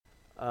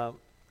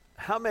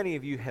How many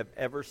of you have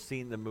ever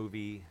seen the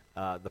movie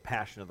The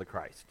Passion of the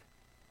Christ?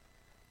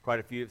 Quite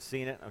a few have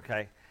seen it,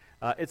 okay.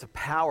 It's a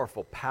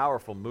powerful,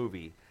 powerful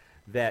movie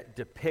that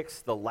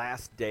depicts the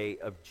last day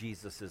of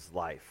Jesus'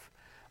 life.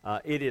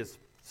 It is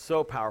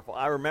so powerful.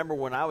 I remember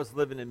when I was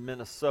living in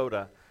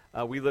Minnesota,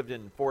 we lived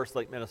in Forest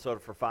Lake, Minnesota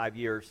for 5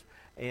 years,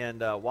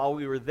 and while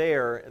we were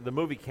there, the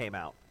movie came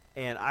out.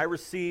 And I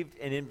received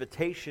an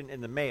invitation in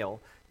the mail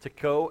to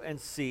go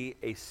and see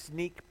a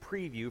sneak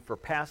preview for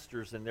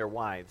pastors and their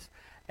wives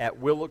at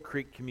Willow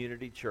Creek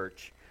Community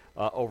Church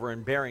over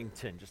in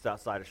Barrington, just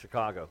outside of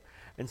Chicago.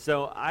 And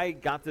so I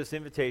got this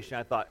invitation.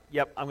 I thought,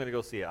 yep, I'm going to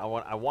go see it. I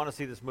want to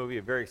see this movie.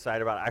 I'm very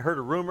excited about it. I heard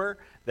a rumor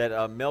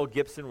that Mel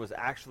Gibson was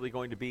actually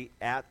going to be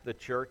at the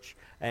church,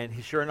 and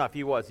sure enough,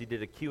 he was. He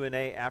did a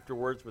Q&A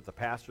afterwards with the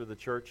pastor of the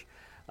church,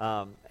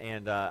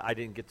 and I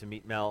didn't get to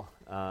meet Mel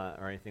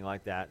or anything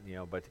like that,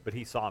 but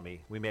he saw me.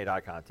 We made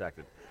eye contact.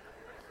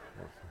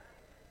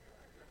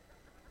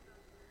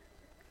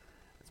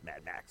 It's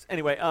Mad Max.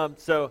 Anyway,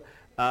 so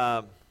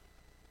I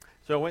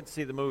went to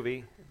see the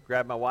movie,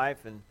 grabbed my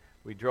wife, and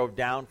we drove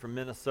down from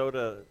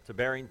Minnesota to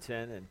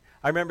Barrington, and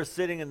I remember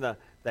sitting in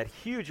that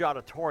huge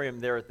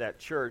auditorium there at that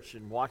church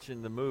and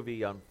watching the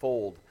movie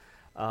unfold.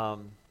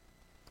 And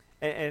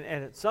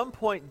at some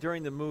point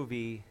during the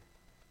movie,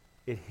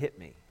 it hit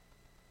me.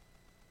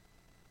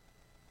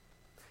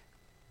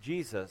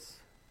 Jesus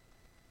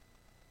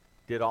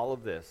did all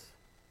of this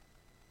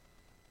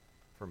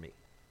for me.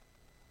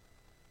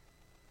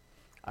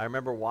 I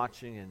remember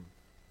watching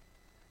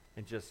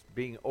and just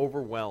being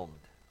overwhelmed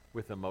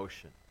with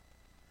emotion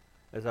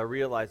as I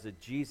realized that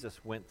Jesus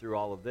went through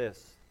all of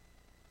this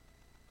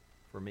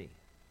for me.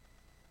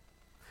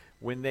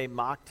 When they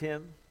mocked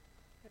him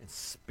and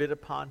spit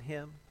upon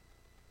him,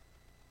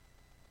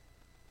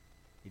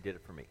 he did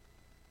it for me.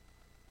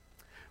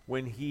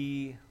 When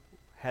he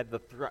had the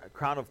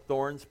crown of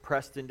thorns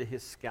pressed into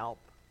his scalp,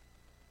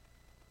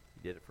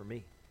 he did it for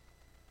me.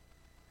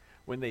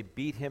 When they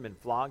beat him and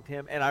flogged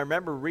him, and I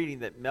remember reading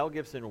that Mel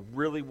Gibson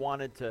really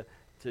wanted to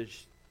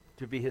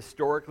be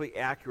historically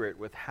accurate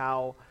with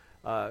how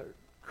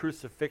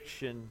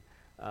crucifixion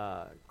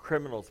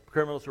criminals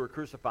who were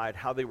crucified,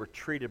 how they were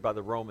treated by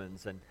the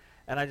Romans, and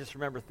I just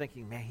remember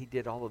thinking, man, he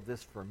did all of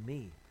this for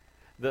me.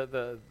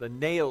 The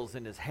nails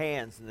in his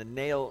hands and the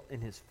nail in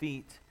his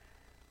feet,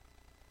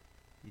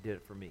 he did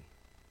it for me.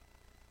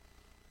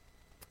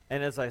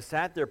 And as I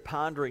sat there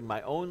pondering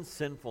my own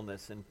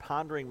sinfulness and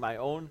pondering my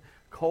own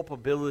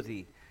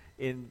culpability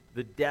in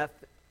the death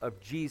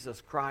of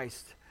Jesus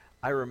Christ,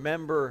 I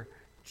remember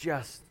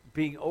just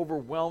being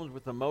overwhelmed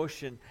with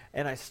emotion,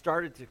 and I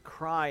started to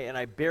cry, and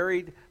I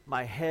buried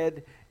my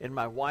head in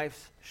my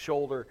wife's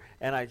shoulder,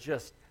 and I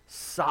just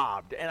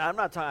sobbed. And I'm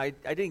not talking,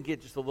 I didn't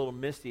get just a little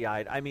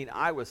misty-eyed. I mean,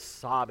 I was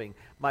sobbing.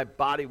 My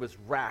body was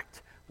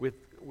racked with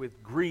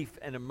grief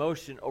and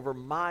emotion over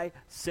my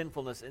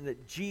sinfulness, and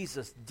that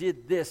Jesus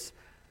did this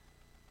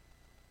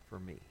for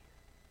me.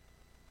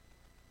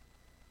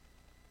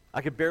 I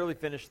could barely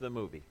finish the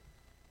movie.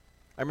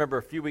 I remember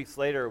a few weeks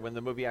later when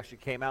the movie actually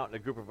came out and a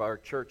group of our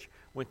church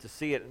went to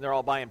see it, and they're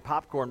all buying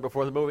popcorn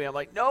before the movie. I'm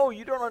like, no,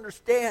 you don't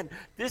understand.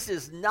 This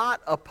is not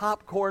a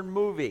popcorn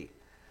movie.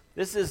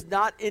 This is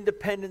not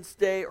Independence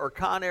Day or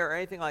Con Air or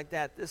anything like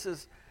that. This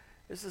is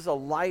a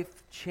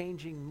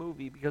life-changing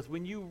movie, because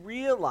when you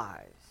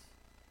realize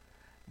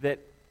that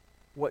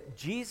what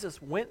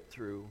Jesus went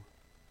through,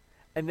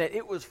 and that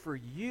it was for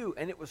you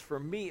and it was for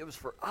me, it was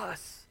for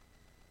us,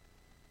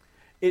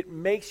 it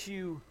makes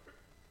you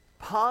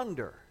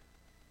ponder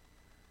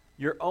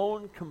your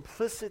own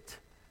complicit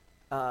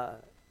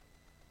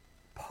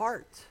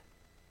part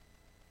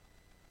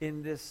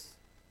in this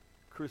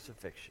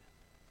crucifixion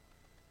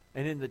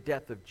and in the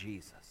death of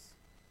Jesus.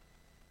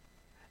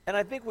 And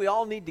I think we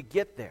all need to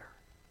get there.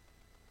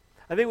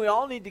 I think we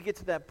all need to get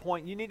to that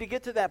point. You need to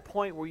get to that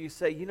point where you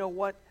say, you know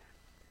what?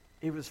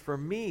 It was for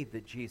me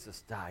that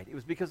Jesus died. It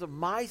was because of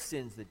my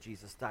sins that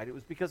Jesus died. It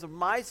was because of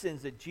my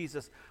sins that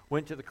Jesus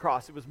went to the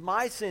cross. It was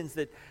my sins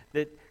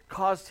that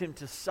caused him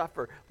to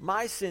suffer.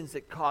 My sins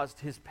that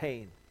caused his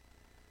pain.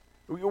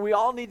 We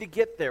all need to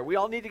get there. We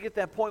all need to get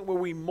that point where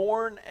we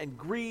mourn and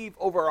grieve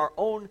over our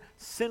own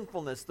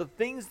sinfulness, the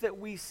things that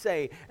we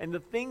say and the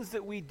things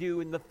that we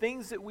do and the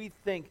things that we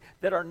think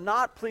that are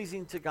not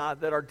pleasing to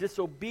God, that are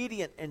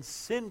disobedient and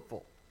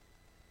sinful.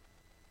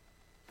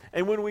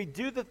 And when we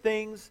do the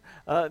things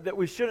that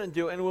we shouldn't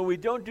do, and when we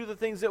don't do the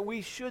things that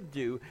we should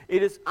do,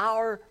 it is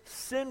our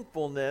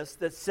sinfulness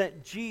that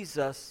sent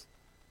Jesus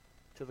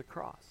to the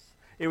cross.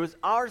 It was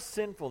our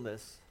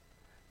sinfulness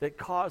that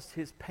caused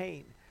his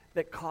pain,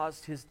 that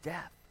caused his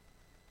death.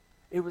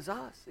 It was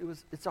us.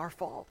 It's our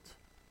fault.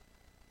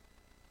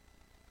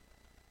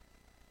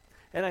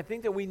 And I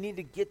think that we need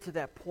to get to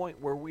that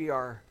point where we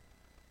are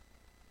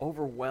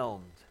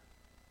overwhelmed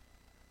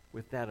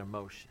with that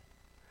emotion.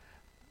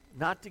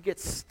 Not to get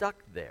stuck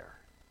there.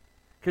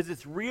 Because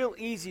it's real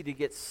easy to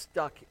get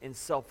stuck in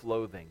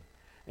self-loathing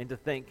and to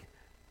think,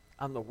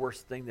 I'm the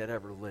worst thing that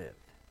ever lived.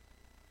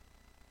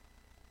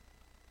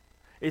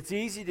 It's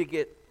easy to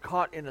get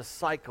caught in a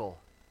cycle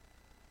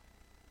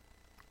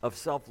of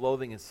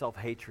self-loathing and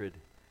self-hatred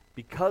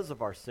because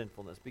of our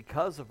sinfulness,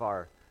 because of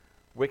our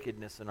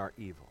wickedness and our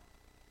evil,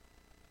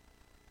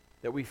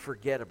 that we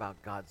forget about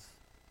God's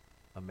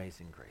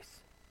amazing grace.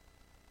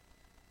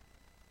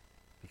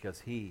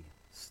 Because he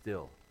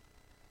still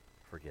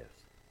forgives.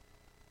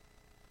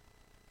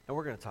 And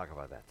we're going to talk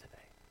about that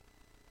today,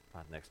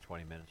 about the next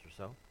 20 minutes or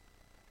so.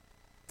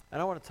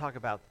 And I want to talk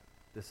about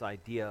this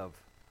idea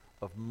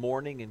of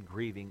mourning and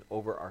grieving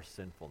over our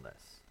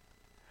sinfulness.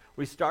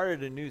 We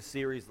started a new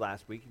series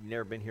last week. If you've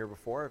never been here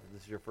before, if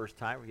this is your first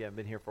time, if you haven't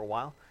been here for a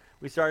while,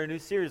 we started a new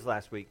series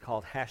last week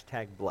called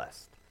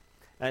 #Blessed.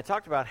 And I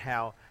talked about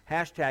how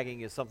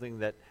hashtagging is something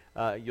that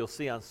you'll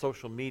see on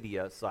social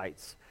media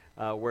sites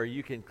where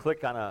you can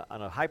click on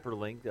a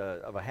hyperlink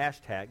of a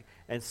hashtag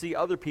and see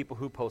other people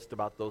who post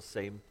about those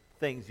same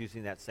things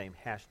using that same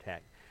hashtag.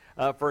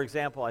 For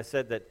example, I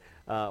said that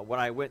when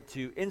I went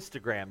to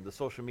Instagram, the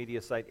social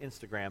media site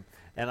Instagram,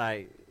 and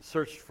I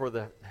searched for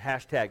the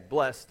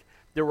 #blessed,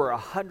 there were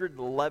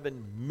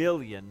 111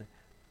 million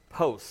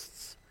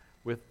posts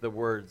with the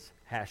words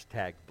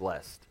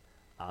 #blessed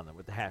on them,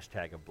 with the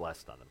hashtag of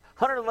blessed on them.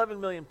 111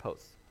 million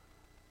posts.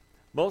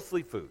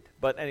 Mostly food.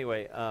 But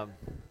anyway, but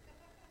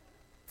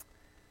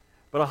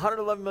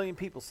 111 million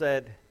people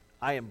said,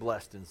 I am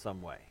blessed in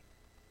some way.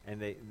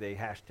 And they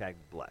hashtagged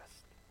blessed.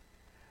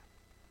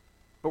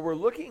 But we're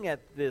looking at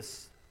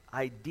this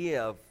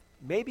idea of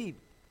maybe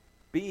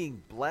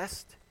being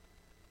blessed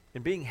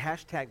and being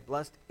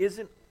 #blessed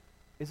isn't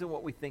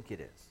what we think it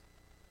is.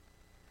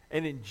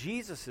 And in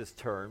Jesus'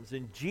 terms,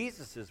 in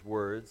Jesus'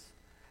 words,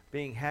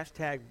 being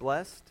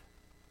 #blessed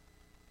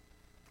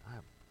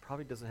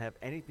probably doesn't have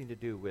anything to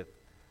do with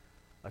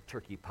a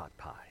turkey pot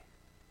pie.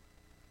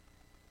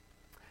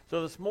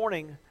 So this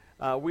morning,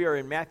 we are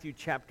in Matthew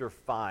chapter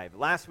 5.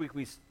 Last week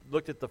we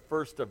looked at the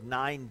first of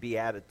 9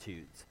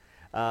 Beatitudes.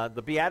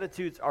 The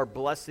Beatitudes are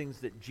blessings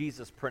that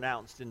Jesus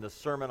pronounced in the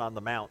Sermon on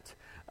the Mount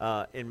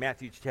in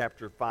Matthew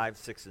chapter 5,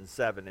 6, and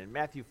 7. In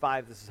Matthew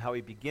 5, this is how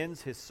he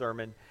begins his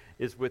sermon,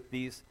 is with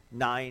these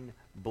 9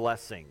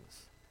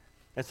 blessings.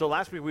 And so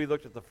last week we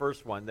looked at the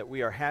first one, that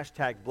we are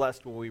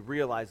 #blessed when we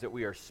realize that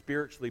we are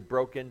spiritually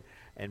broken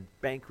and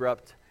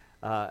bankrupt,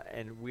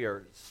 and we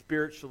are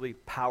spiritually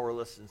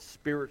powerless and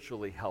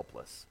spiritually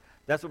helpless.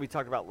 That's what we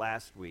talked about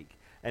last week,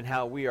 and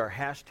how we are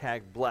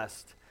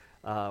 #blessed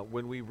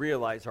when we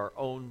realize our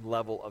own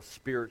level of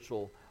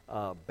spiritual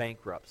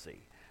bankruptcy.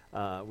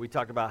 We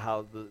talked about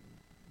how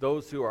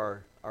those who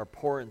are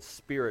poor in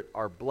spirit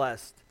are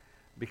blessed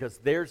because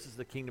theirs is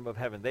the kingdom of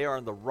heaven. They are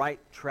on the right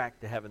track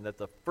to heaven, that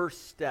the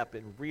first step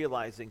in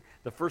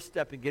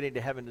getting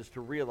to heaven is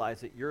to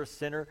realize that you're a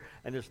sinner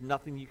and there's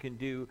nothing you can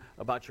do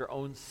about your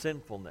own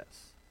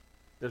sinfulness.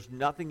 There's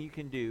nothing you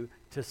can do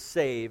to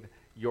save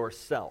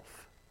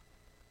yourself.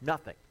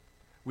 Nothing.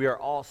 We are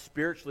all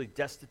spiritually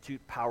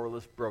destitute,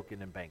 powerless,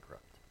 broken, and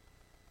bankrupt.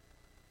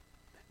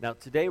 Now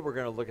today we're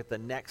going to look at the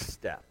next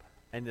step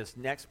and this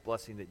next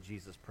blessing that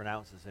Jesus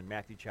pronounces in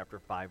Matthew chapter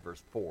 5,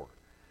 verse 4.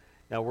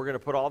 Now, we're going to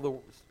put all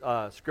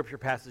the scripture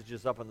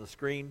passages up on the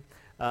screen,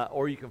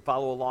 or you can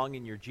follow along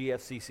in your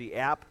GFCC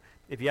app.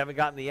 If you haven't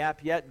gotten the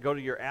app yet, go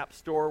to your app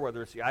store,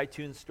 whether it's the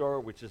iTunes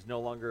store, which is no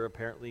longer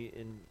apparently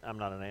in, I'm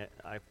not an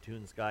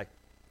iTunes guy,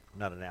 I'm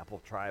not an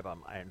Apple tribe, I'm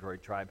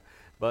Android tribe.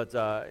 But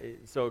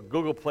so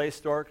Google Play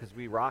Store, because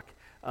we rock.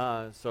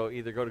 So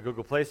either go to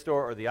Google Play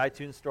Store or the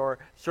iTunes Store,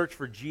 search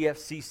for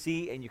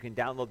GFCC, and you can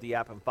download the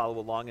app and follow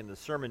along in the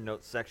sermon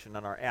notes section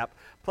on our app.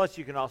 Plus,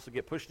 you can also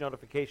get push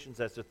notifications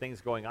as to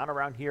things going on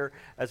around here,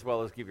 as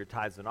well as give your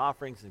tithes and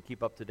offerings and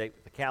keep up to date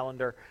with the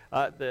calendar.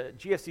 The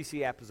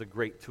GFCC app is a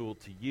great tool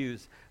to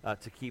use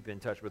to keep in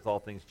touch with all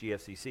things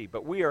GFCC.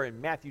 But we are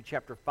in Matthew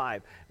chapter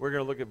 5. We're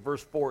going to look at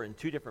verse 4 in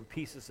 2 different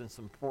pieces and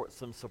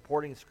some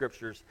supporting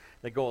scriptures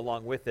that go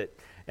along with it.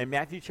 In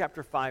Matthew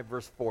chapter 5,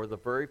 verse 4, the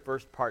very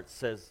first part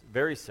says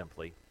very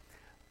simply,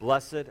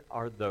 "Blessed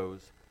are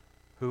those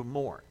who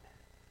mourn."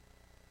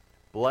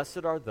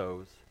 Blessed are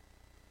those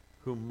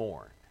who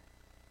mourn.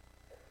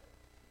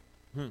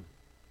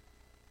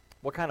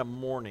 What kind of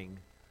mourning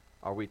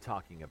are we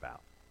talking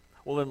about?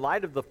 Well, in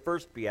light of the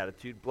first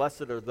beatitude,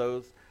 blessed are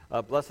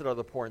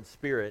the poor in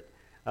spirit,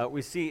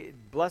 we see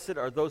blessed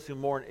are those who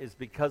mourn is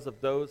because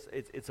of those,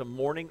 it's a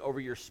mourning over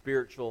your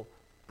spiritual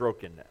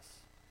brokenness.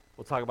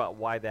 We'll talk about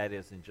why that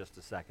is in just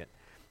a second.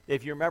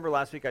 If you remember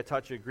last week I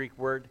taught you a Greek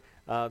word.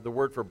 The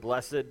word for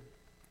blessed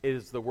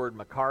is the word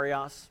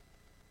makarios,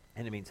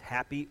 and it means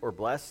happy or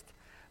blessed.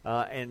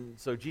 And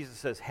so Jesus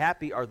says,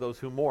 happy are those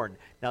who mourn.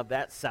 Now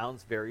that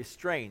sounds very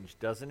strange,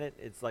 doesn't it?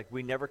 It's like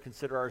we never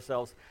consider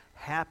ourselves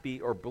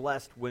happy or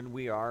blessed when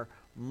we are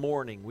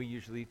mourning. We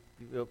usually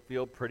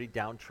feel pretty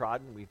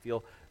downtrodden. We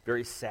feel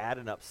very sad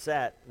and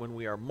upset when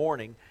we are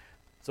mourning.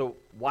 So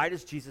why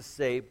does Jesus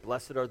say,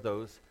 blessed are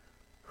those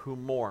who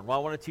mourn? Well,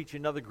 I want to teach you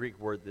another Greek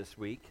word this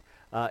week.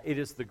 It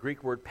is the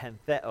Greek word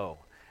pantheo.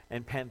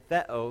 And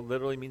pantheo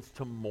literally means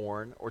to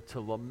mourn or to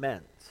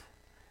lament.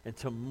 And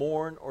to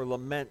mourn or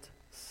lament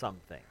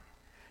something.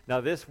 Now,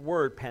 this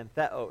word,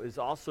 pantheo, is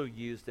also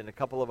used in a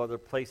couple of other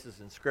places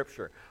in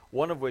Scripture,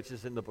 one of which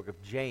is in the book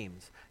of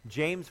James.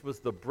 James was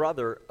the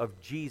brother of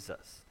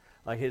Jesus,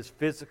 his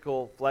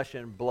physical flesh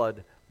and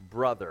blood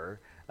brother.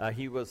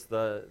 He was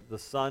the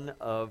son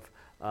of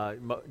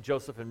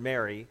Joseph and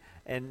Mary.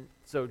 And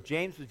so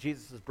James was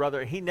Jesus'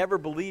 brother. He never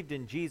believed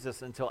in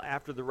Jesus until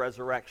after the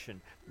resurrection.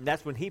 And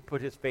that's when he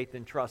put his faith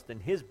and trust in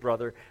his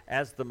brother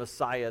as the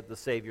Messiah, the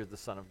Savior, the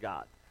Son of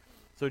God.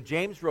 So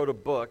James wrote a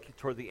book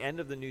toward the end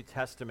of the New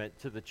Testament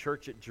to the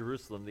church at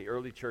Jerusalem, the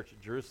early church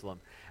at Jerusalem.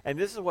 And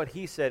this is what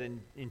he said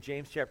in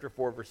James chapter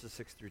 4, verses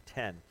 6 through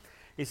 10.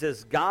 He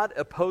says, God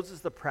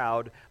opposes the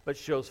proud, but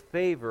shows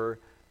favor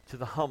to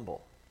the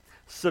humble.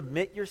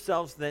 Submit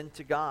yourselves then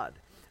to God.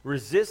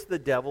 Resist the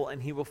devil,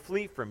 and he will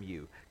flee from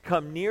you.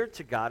 Come near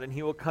to God, and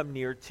he will come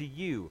near to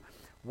you.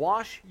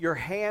 Wash your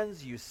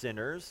hands, you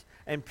sinners,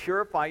 and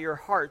purify your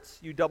hearts,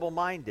 you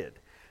double-minded.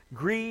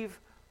 Grieve,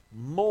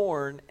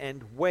 mourn,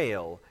 and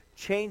wail.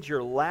 Change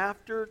your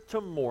laughter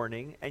to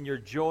mourning and your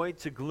joy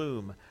to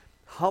gloom.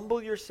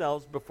 Humble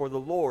yourselves before the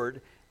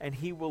Lord, and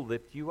he will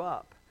lift you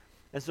up.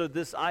 And so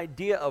this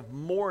idea of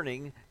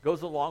mourning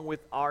goes along with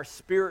our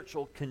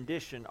spiritual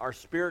condition, our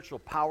spiritual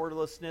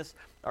powerlessness,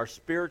 our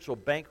spiritual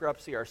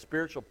bankruptcy, our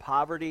spiritual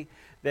poverty.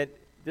 That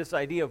this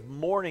idea of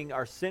mourning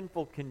our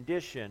sinful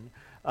condition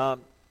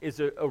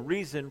is a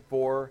reason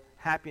for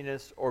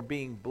happiness or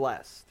being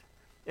blessed.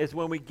 Is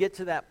when we get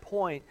to that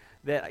point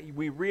that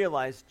we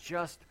realize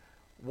just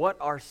what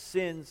our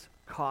sins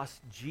cost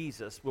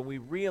Jesus. When we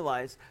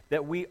realize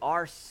that we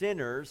are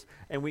sinners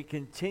and we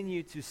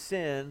continue to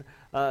sin,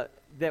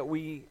 that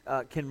we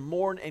can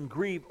mourn and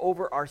grieve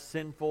over our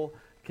sinful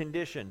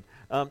condition.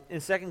 In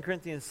 2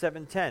 Corinthians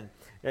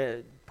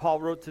 7:10,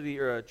 Paul wrote to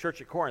the church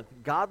at Corinth,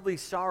 godly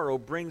sorrow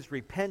brings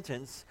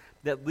repentance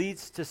that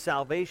leads to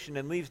salvation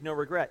and leaves no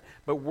regret,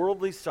 but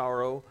worldly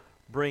sorrow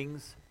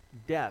brings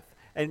death.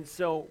 And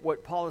so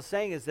what Paul is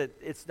saying is that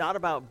it's not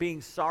about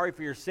being sorry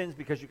for your sins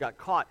because you got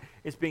caught.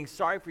 It's being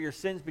sorry for your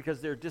sins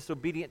because they're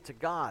disobedient to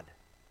God.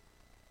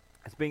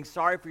 It's being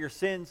sorry for your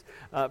sins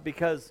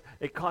because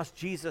it cost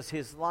Jesus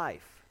his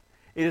life.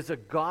 It is a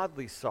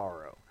godly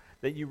sorrow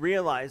that you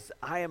realize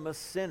I am a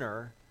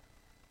sinner,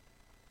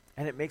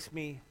 and it makes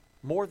me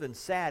more than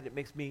sad. It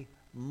makes me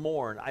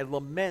mourn. I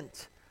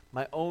lament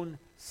my own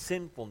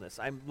sinfulness.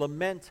 I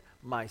lament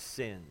my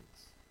sins.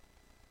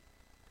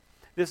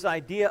 This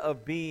idea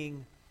of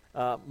being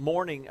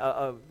mourning,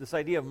 this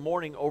idea of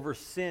mourning over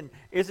sin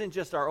isn't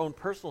just our own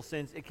personal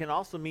sins. It can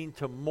also mean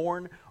to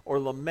mourn or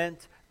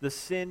lament the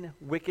sin,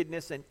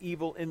 wickedness, and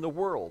evil in the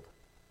world.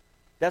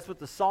 That's what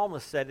the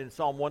psalmist said in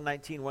Psalm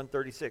 119,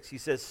 136. He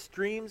says,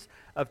 streams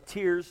of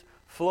tears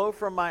flow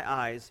from my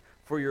eyes,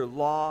 for your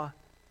law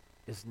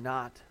is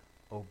not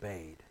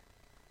obeyed.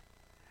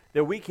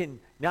 That we can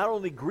not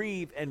only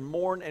grieve and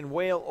mourn and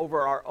wail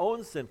over our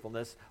own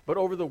sinfulness, but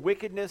over the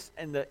wickedness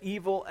and the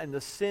evil and the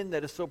sin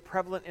that is so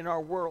prevalent in our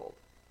world.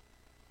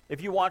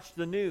 If you watch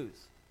the news,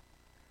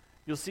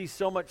 you'll see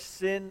so much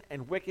sin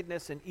and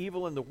wickedness and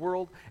evil in the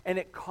world, and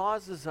it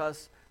causes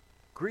us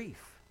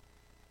grief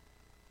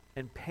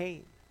and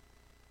pain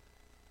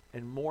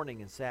and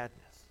mourning and sadness.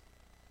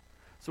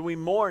 So we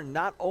mourn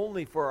not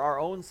only for our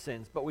own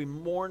sins, but we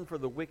mourn for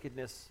the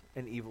wickedness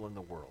and evil in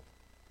the world.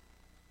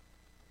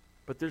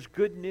 But there's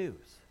good news.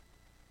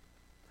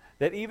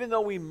 That even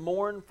though we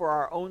mourn for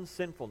our own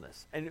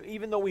sinfulness, and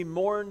even though we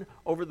mourn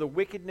over the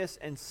wickedness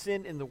and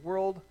sin in the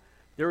world,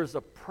 there is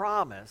a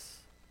promise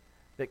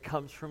that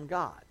comes from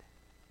God.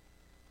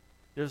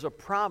 There's a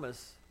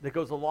promise that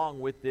goes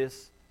along with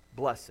this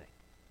blessing.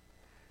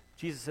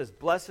 Jesus says,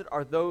 blessed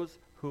are those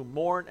who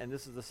mourn, and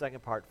this is the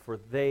second part, for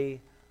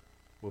they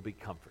will be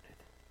comforted.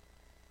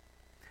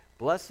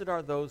 Blessed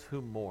are those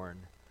who mourn,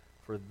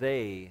 for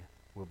they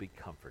will be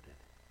comforted.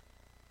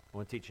 I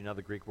want to teach you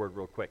another Greek word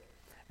real quick,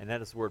 and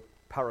that is the word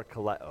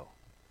parakaleo.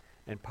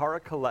 And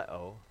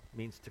parakaleo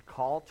means to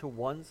call to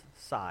one's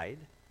side,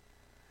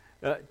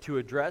 to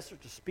address or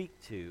to speak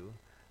to,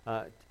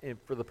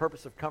 for the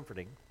purpose of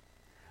comforting.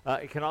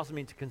 It can also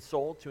mean to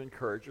console, to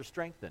encourage, or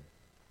strengthen.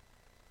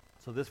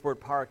 So this word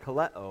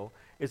parakaleo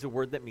is a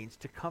word that means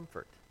to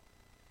comfort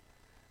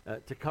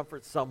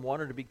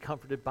someone or to be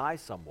comforted by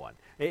someone.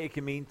 It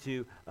can mean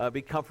to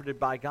be comforted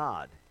by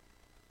God.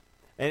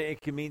 And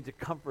it can mean to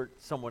comfort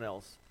someone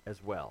else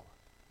as well.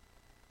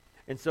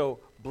 And so,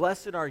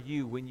 blessed are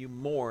you when you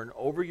mourn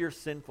over your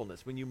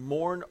sinfulness, when you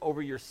mourn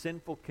over your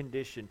sinful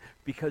condition,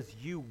 because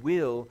you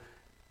will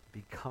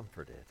be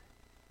comforted.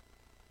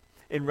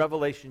 In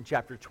Revelation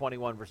chapter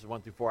 21, verses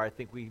 1 through 4, I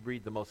think we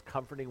read the most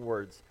comforting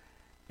words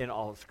in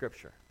all of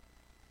Scripture.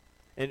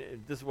 And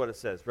this is what it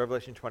says,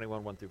 Revelation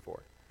 21, 1 through 4.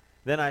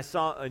 Then I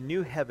saw a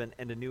new heaven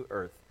and a new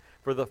earth,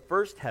 for the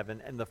first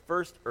heaven and the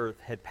first earth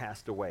had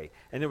passed away,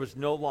 and there was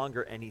no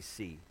longer any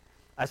sea.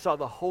 I saw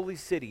the holy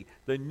city,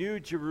 the new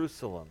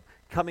Jerusalem,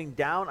 coming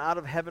down out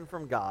of heaven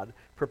from God,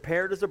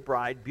 prepared as a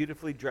bride,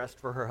 beautifully dressed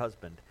for her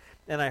husband.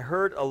 And I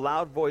heard a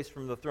loud voice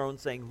from the throne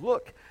saying,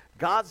 look,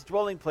 God's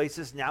dwelling place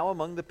is now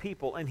among the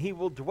people, and he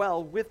will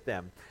dwell with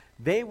them.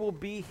 They will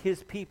be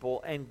his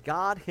people, and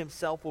God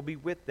himself will be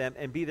with them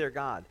and be their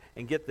God.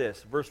 And get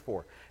this, verse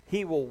 4.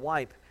 He will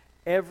wipe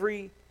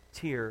every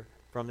tear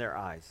from their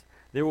eyes.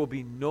 There will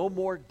be no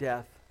more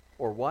death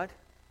or what?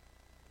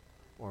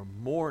 Or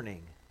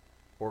mourning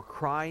or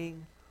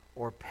crying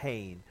or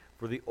pain,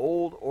 for the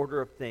old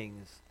order of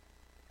things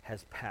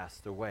has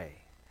passed away.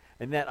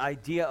 And that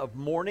idea of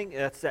mourning,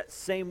 that's that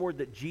same word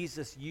that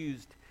Jesus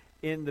used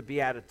in the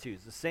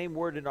Beatitudes, the same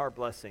word in our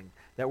blessing,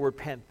 that word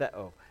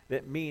pantheo,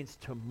 that means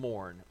to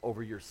mourn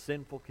over your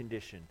sinful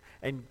condition.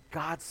 And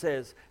God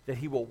says that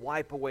he will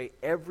wipe away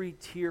every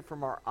tear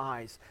from our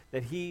eyes.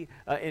 That he,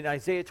 in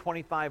Isaiah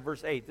 25,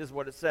 verse 8, this is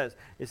what it says.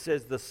 It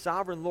says, the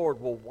sovereign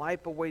Lord will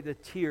wipe away the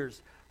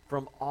tears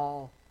from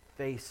all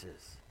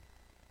faces.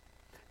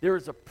 There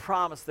is a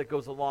promise that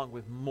goes along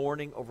with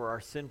mourning over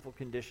our sinful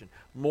condition,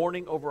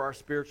 mourning over our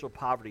spiritual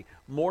poverty,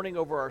 mourning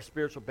over our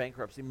spiritual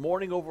bankruptcy,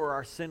 mourning over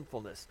our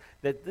sinfulness.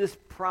 That this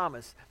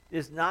promise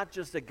is not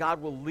just that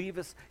God will leave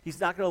us,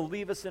 he's not going to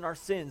leave us in our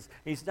sins.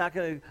 He's not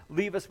going to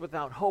leave us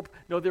without hope.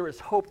 No, there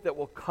is hope that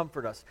will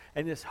comfort us.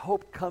 And this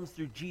hope comes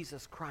through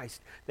Jesus Christ.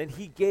 That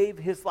he gave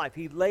his life.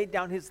 He laid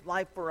down his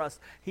life for us.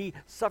 He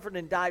suffered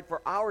and died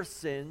for our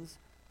sins,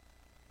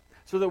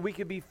 so that we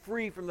could be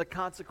free from the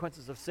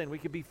consequences of sin. We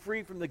could be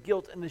free from the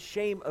guilt and the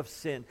shame of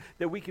sin.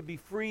 That we could be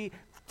free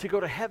to go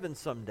to heaven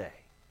someday.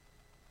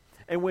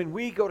 And when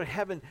we go to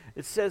heaven,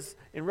 it says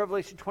in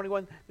Revelation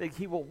 21 that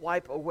he will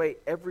wipe away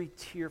every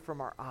tear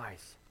from our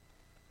eyes.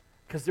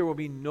 Because there will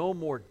be no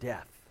more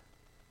death.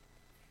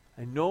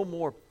 And no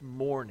more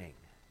mourning.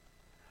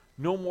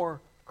 No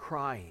more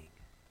crying.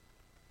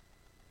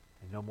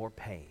 And no more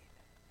pain.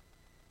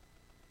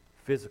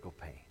 Physical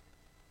pain.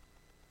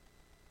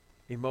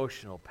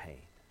 Emotional pain,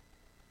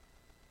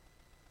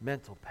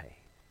 mental pain,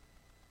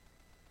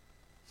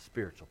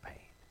 spiritual pain.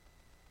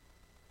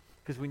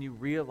 Because when you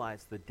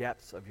realize the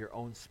depths of your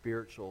own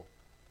spiritual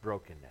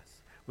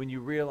brokenness, when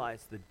you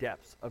realize the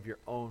depths of your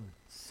own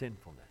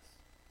sinfulness,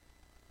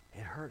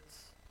 it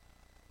hurts.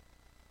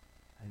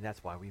 And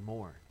that's why we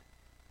mourn.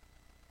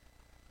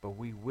 But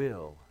we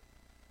will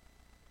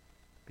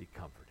be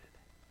comforted.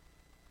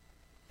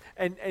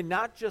 And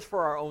not just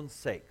for our own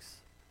sakes.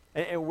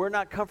 And we're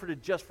not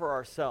comforted just for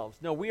ourselves.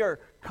 No, we are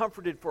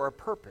comforted for a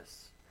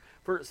purpose.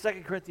 For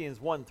 2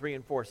 Corinthians 1, 3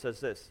 and 4 says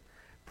this.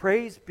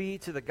 Praise be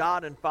to the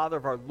God and Father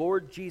of our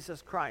Lord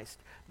Jesus Christ,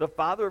 the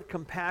Father of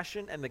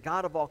compassion and the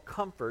God of all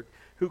comfort,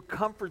 who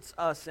comforts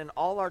us in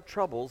all our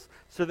troubles,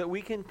 so that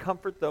we can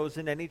comfort those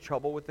in any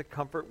trouble with the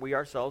comfort we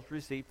ourselves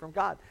receive from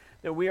God.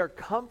 That we are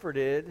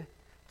comforted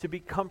to be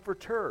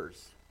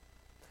comforters.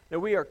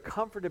 That we are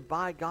comforted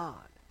by God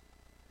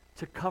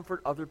to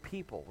comfort other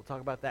people. We'll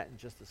talk about that in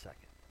just a second.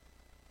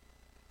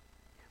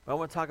 But I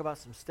want to talk about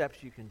some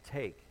steps you can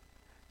take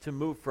to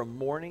move from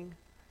mourning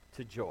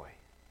to joy,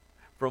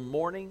 from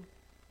mourning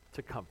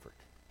to comfort.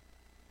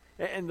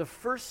 And the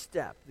first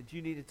step that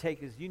you need to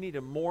take is you need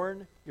to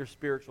mourn your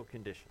spiritual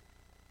condition.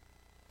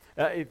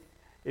 If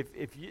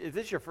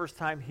this is your first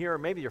time here, or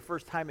maybe your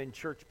first time in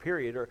church,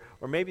 period,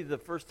 or maybe the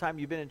first time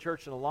you've been in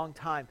church in a long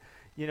time,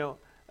 it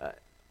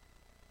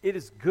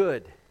is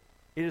good.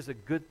 It is a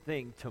good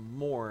thing to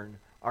mourn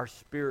our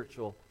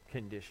spiritual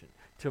condition,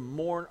 to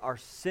mourn our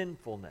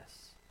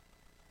sinfulness.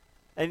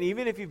 And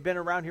even if you've been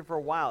around here for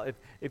a while,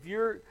 if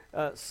you're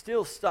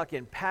still stuck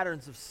in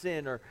patterns of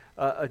sin or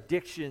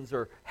addictions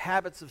or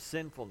habits of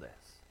sinfulness,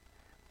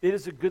 it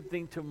is a good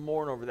thing to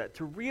mourn over that,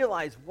 to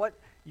realize what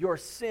your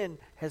sin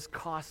has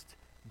cost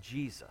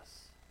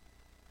Jesus.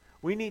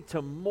 We need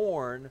to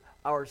mourn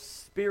our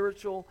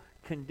spiritual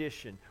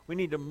condition. We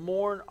need to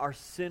mourn our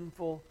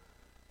sinful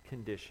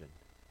condition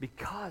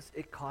because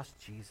it cost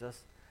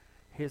Jesus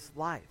his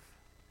life,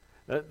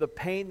 the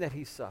pain that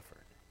he suffered.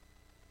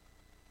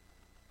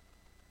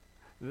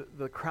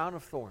 The crown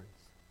of thorns,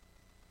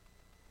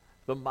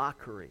 the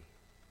mockery,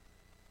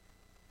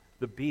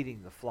 the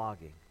beating, the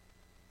flogging,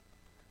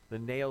 the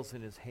nails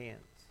in his hands,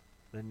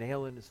 the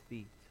nail in his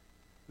feet,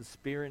 the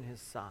spear in his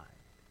side,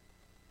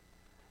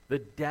 the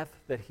death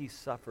that he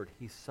suffered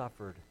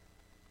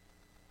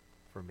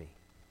for me.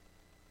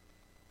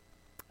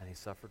 And he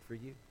suffered for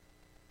you.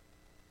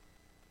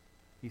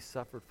 He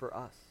suffered for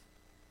us.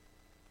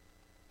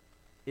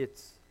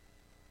 It's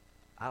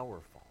our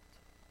fault.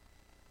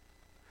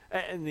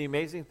 And the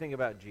amazing thing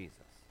about Jesus,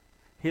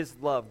 his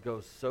love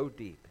goes so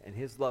deep and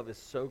his love is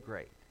so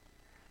great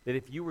that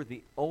if you were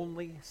the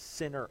only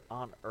sinner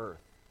on earth,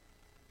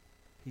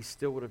 he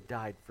still would have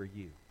died for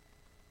you.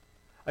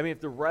 I mean,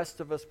 if the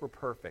rest of us were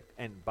perfect,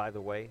 and by the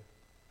way,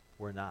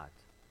 we're not.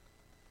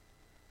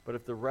 But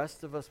if the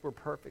rest of us were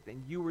perfect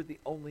and you were the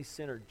only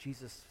sinner,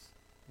 Jesus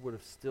would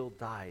have still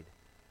died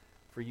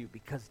for you,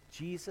 because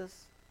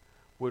Jesus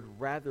would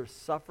rather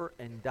suffer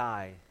and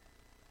die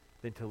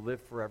than to live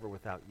forever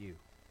without you.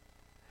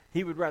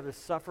 He would rather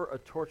suffer a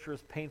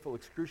torturous, painful,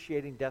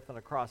 excruciating death on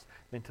a cross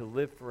than to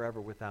live forever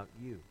without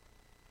you.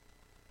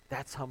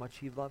 That's how much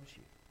he loves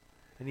you.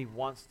 And he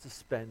wants to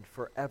spend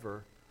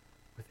forever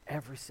with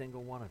every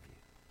single one of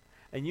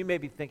you. And you may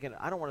be thinking,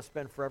 I don't want to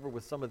spend forever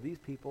with some of these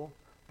people,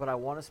 but I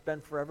want to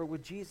spend forever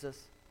with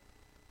Jesus.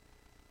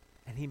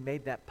 And he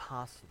made that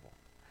possible.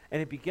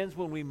 And it begins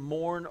when we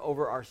mourn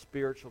over our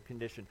spiritual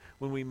condition,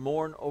 when we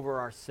mourn over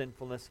our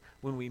sinfulness,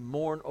 when we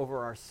mourn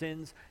over our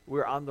sins,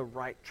 we're on the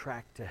right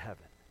track to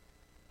heaven.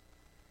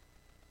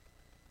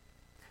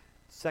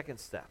 Second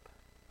step,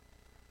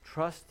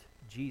 trust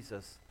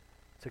Jesus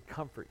to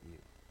comfort you.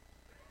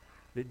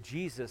 That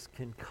Jesus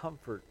can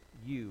comfort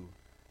you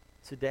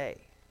today.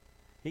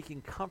 He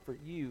can comfort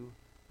you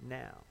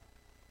now.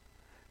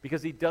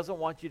 Because he doesn't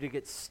want you to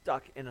get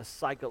stuck in a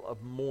cycle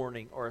of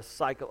mourning or a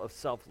cycle of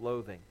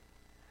self-loathing.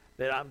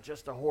 That I'm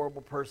just a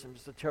horrible person,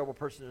 just a terrible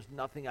person, there's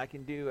nothing I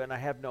can do, and I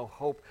have no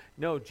hope.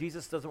 No,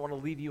 Jesus doesn't want to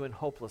leave you in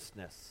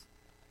hopelessness.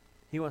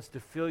 He wants to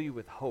fill you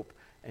with hope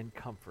and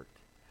comfort.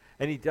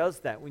 And he does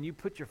that when you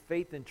put your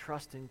faith and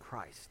trust in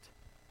Christ,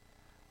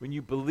 when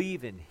you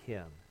believe in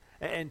him,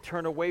 and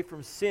turn away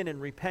from sin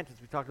and repentance.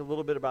 We talked a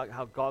little bit about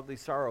how godly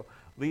sorrow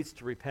leads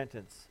to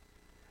repentance.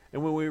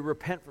 And when we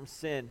repent from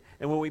sin,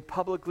 and when we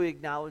publicly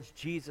acknowledge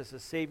Jesus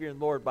as Savior and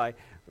Lord by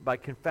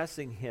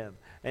confessing him,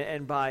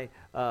 and by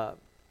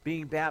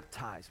being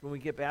baptized, when we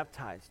get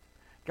baptized,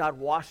 God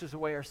washes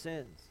away our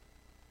sins.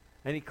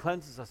 And he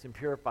cleanses us and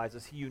purifies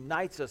us. He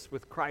unites us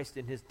with Christ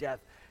in his death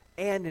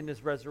and in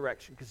his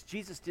resurrection, because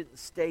Jesus didn't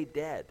stay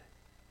dead.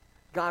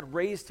 God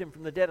raised him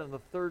from the dead on the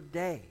third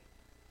day.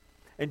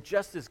 And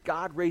just as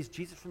God raised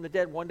Jesus from the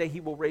dead, one day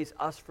he will raise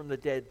us from the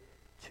dead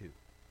too.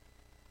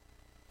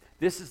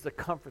 This is the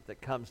comfort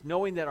that comes,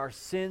 knowing that our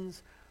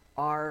sins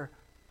are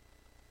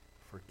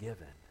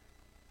forgiven.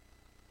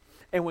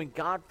 And when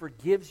God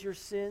forgives your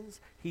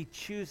sins, he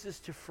chooses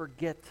to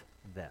forget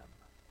them.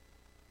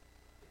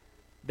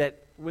 That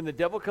when the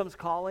devil comes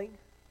calling,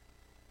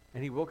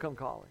 and he will come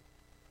calling,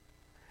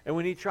 and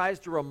when he tries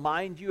to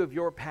remind you of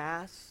your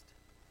past,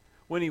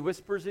 when he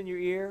whispers in your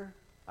ear,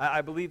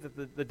 I believe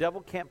that the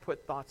devil can't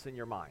put thoughts in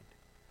your mind,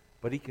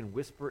 but he can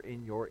whisper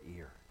in your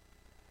ear.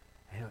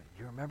 And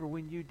you remember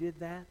when you did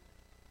that?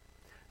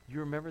 You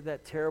remember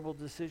that terrible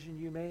decision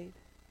you made?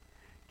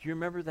 Do you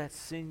remember that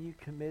sin you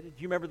committed?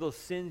 Do you remember those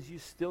sins you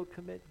still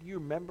commit? Do you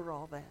remember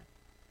all that?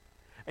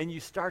 And you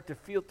start to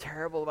feel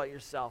terrible about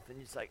yourself,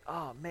 and it's like,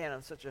 oh man,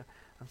 I'm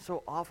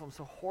so awful, I'm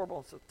so horrible,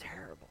 I'm so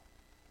terrible.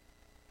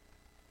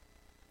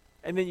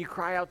 And then you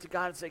cry out to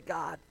God and say,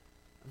 God,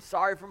 I'm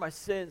sorry for my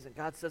sins. And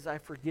God says, I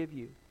forgive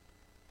you.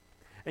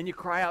 And you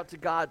cry out to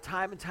God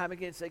time and time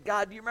again and say,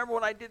 God, do you remember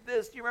when I did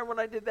this? Do you remember when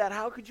I did that?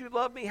 How could you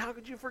love me? How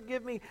could you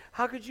forgive me?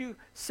 How could you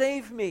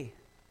save me?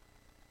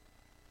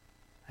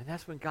 And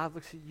that's when God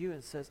looks at you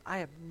and says, I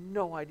have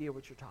no idea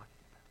what you're talking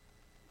about.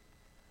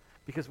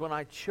 Because when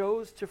I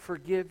chose to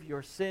forgive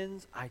your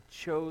sins, I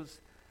chose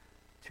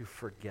to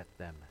forget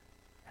them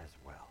as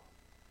well.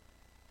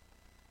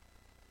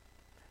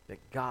 That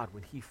God,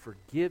 when he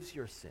forgives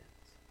your sins,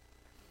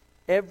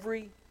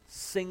 every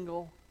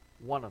single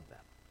one of them.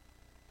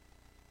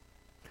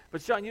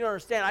 But Sean, you don't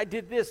understand. I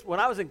did this when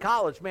I was in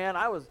college, man.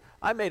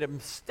 I made a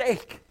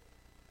mistake.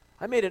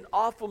 I made an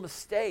awful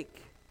mistake.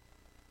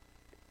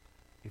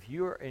 If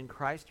you are in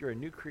Christ, you're a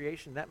new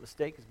creation. That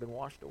mistake has been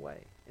washed away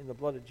in the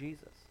blood of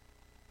Jesus.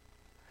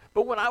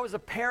 But when I was a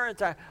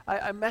parent,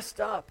 I messed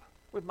up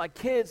with my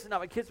kids, and now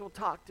my kids will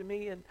talk to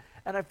me, and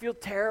I feel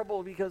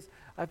terrible because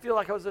I feel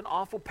like I was an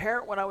awful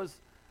parent when I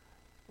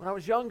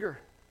was younger.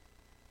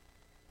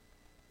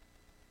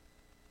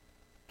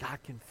 God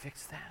can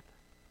fix that.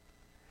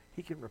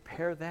 He can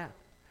repair that.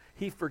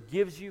 He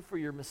forgives you for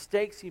your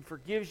mistakes. He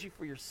forgives you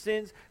for your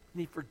sins.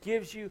 And he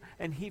forgives you,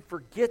 and he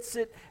forgets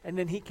it, and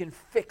then he can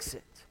fix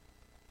it.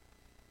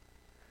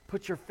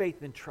 Put your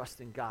faith and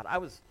trust in God. I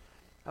was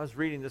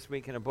reading this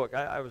week in a book.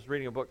 I was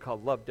reading a book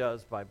called Love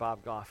Does by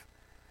Bob Goff.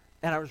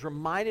 And I was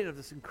reminded of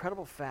this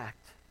incredible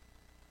fact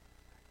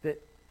that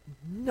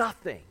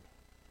nothing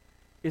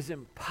is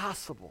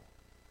impossible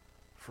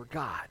for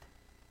God.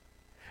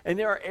 And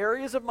there are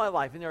areas of my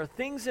life, and there are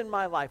things in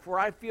my life where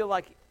I feel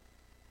like,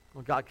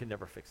 well, God can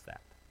never fix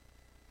that.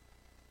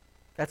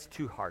 That's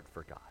too hard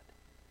for God.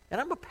 And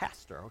I'm a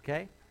pastor,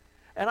 okay?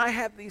 And I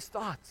have these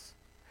thoughts.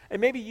 And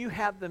maybe you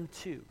have them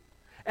too.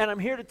 And I'm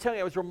here to tell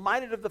you, I was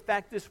reminded of the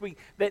fact this week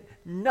that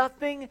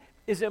nothing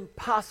is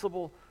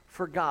impossible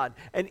for God.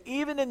 And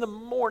even in the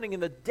mourning,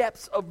 in the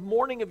depths of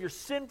mourning of your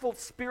sinful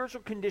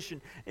spiritual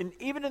condition, and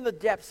even in the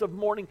depths of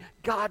mourning,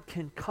 God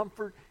can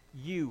comfort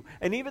you.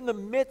 And even in the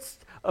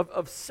midst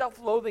of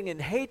self-loathing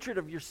and hatred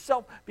of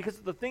yourself because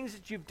of the things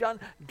that you've done,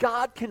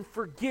 God can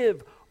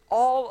forgive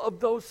all of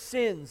those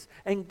sins.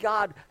 And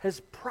God has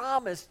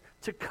promised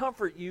to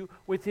comfort you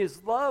with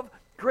his love,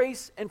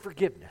 grace, and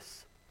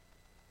forgiveness.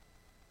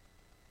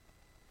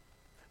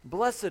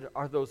 Blessed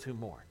are those who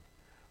mourn,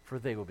 for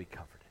they will be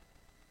comforted.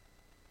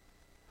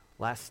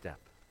 Last step,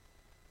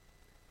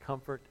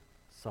 comfort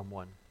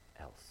someone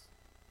else.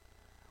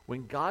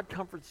 When God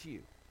comforts you,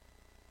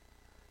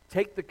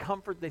 take the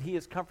comfort that he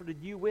has comforted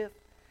you with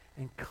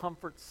and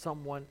comfort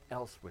someone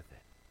else with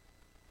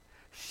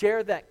it.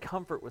 Share that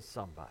comfort with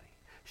somebody.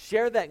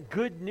 Share that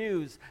good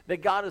news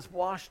that God has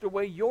washed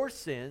away your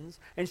sins,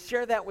 and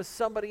share that with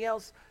somebody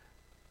else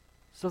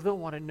so they'll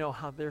want to know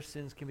how their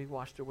sins can be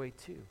washed away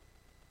too.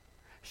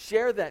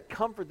 Share that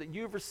comfort that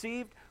you've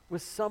received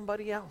with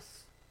somebody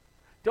else.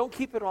 Don't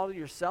keep it all to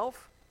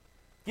yourself.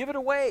 Give it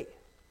away.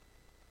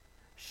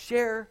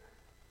 Share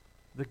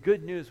the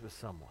good news with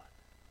someone.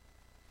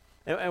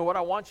 And what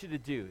I want you to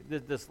do,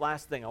 this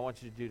last thing I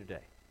want you to do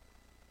today,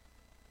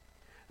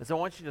 is I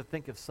want you to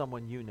think of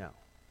someone you know.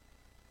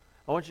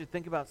 I want you to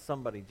think about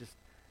somebody, just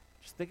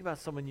think about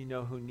someone you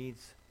know who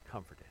needs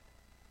comforted.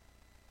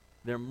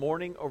 They're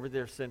mourning over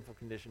their sinful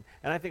condition.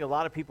 And I think a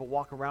lot of people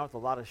walk around with a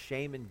lot of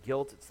shame and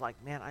guilt. It's like,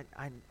 man,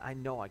 I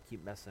know I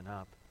keep messing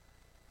up.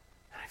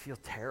 And I feel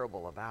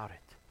terrible about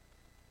it.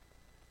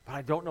 But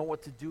I don't know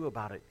what to do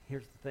about it.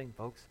 Here's the thing,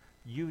 folks.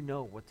 You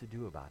know what to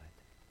do about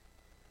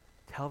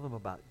it. Tell them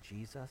about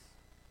Jesus.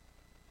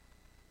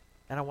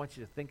 And I want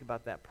you to think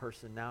about that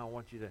person now. I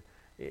want you to,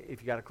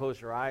 if you got to close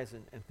your eyes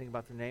and think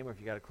about their name, or if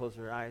you got to close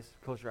your eyes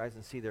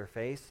and see their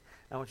face,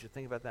 I want you to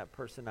think about that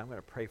person. I'm going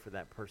to pray for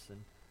that person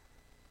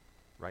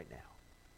right now.